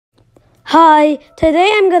Hi, today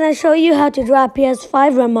I'm gonna show you how to draw a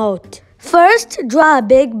PS5 remote. First, draw a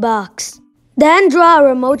big box. Then draw a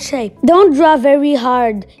remote shape. Don't draw very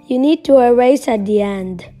hard, you need to erase at the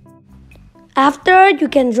end. After, you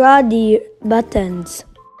can draw the buttons.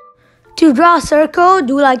 To draw a circle,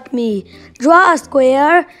 do like me. Draw a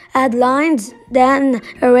square, add lines, then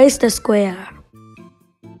erase the square.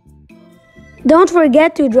 Don't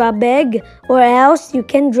forget to draw big, or else you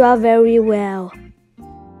can draw very well.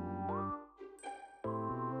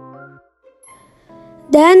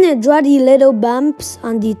 Then draw the little bumps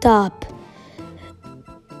on the top.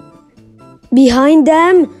 Behind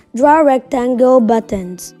them, draw rectangle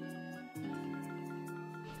buttons.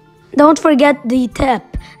 Don't forget the tip.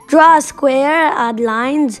 Draw a square, add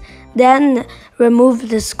lines, then remove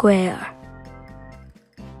the square.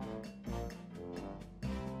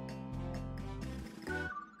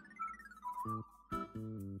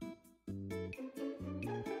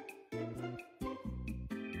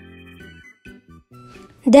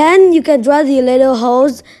 Then you can draw the little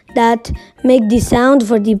holes that make the sound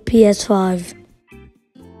for the PS5.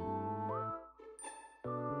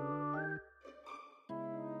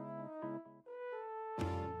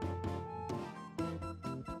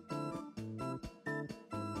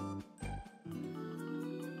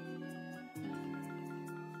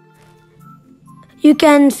 You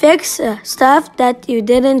can fix stuff that you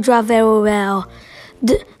didn't draw very well.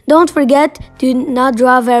 Don't forget to not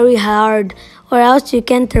draw very hard, or else you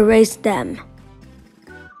can't erase them.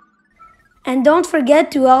 And don't forget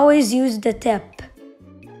to always use the tip.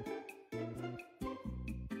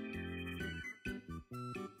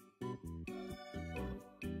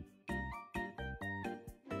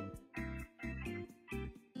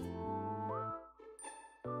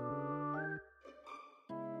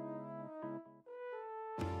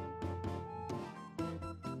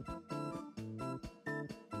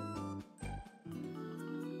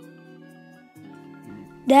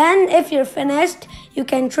 Then, if you're finished, you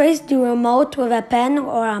can trace the remote with a pen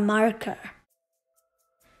or a marker.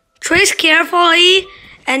 Trace carefully,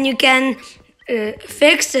 and you can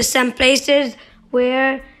fix some places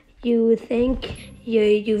where you think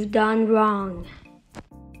you've done wrong.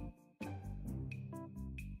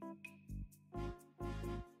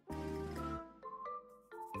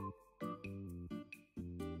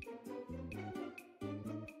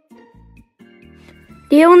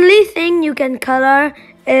 The only thing you can color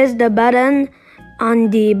is the button on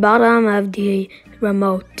the bottom of the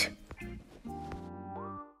remote.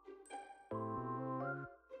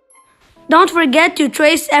 Don't forget to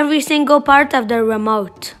trace every single part of the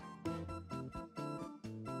remote.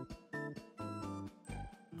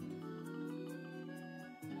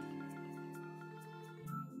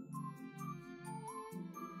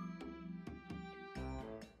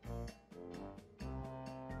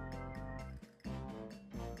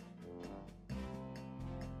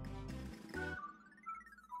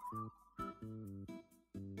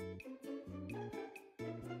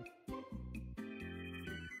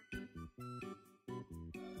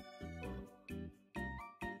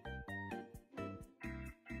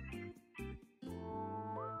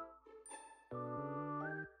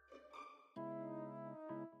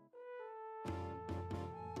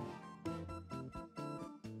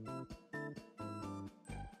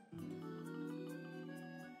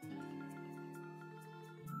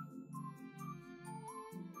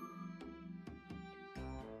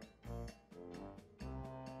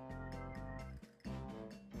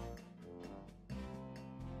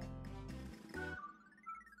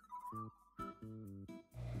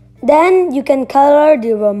 Then you can color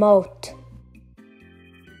the remote.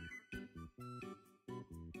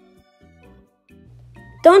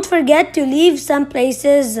 Don't forget to leave some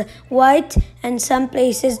places white and some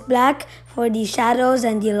places black for the shadows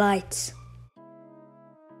and the lights.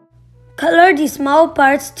 Color the small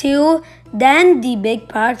parts too, then the big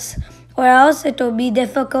parts, or else it will be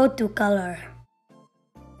difficult to color.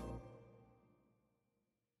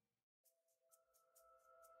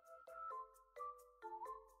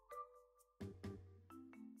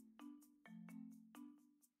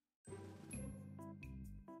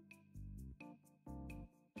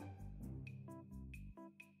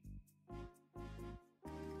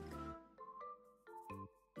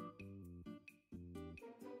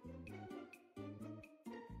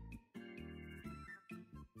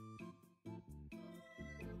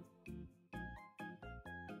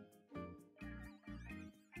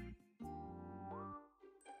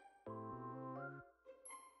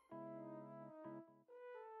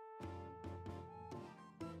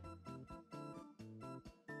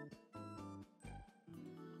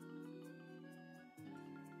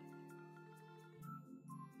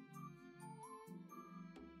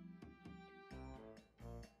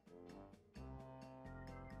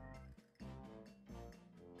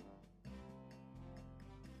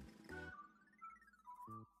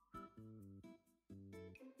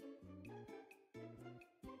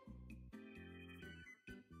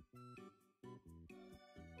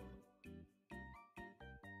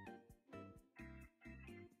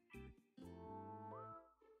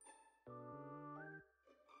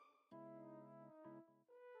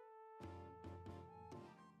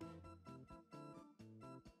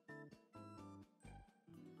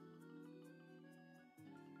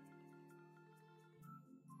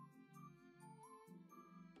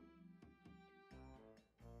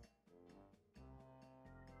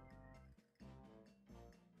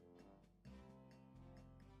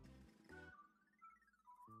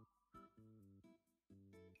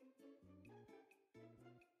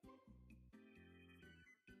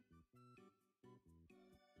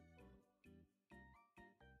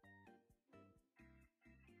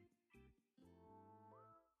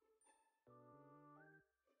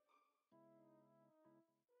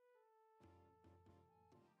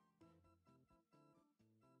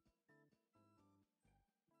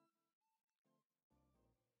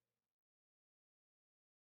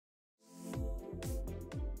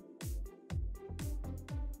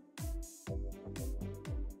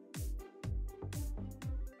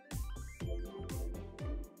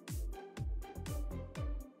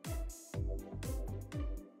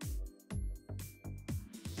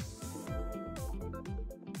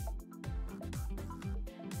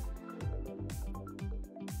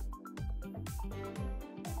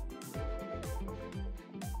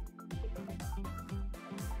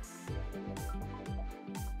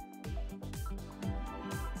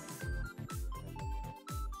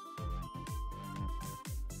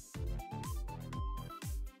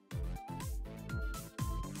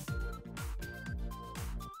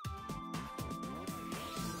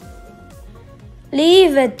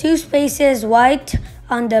 Leave 2 spaces white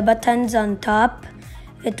on the buttons on top.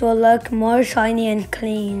 It will look more shiny and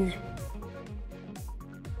clean.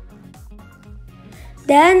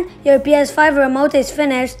 Then your PS5 remote is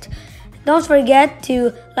finished. Don't forget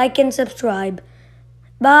to like and subscribe.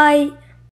 Bye!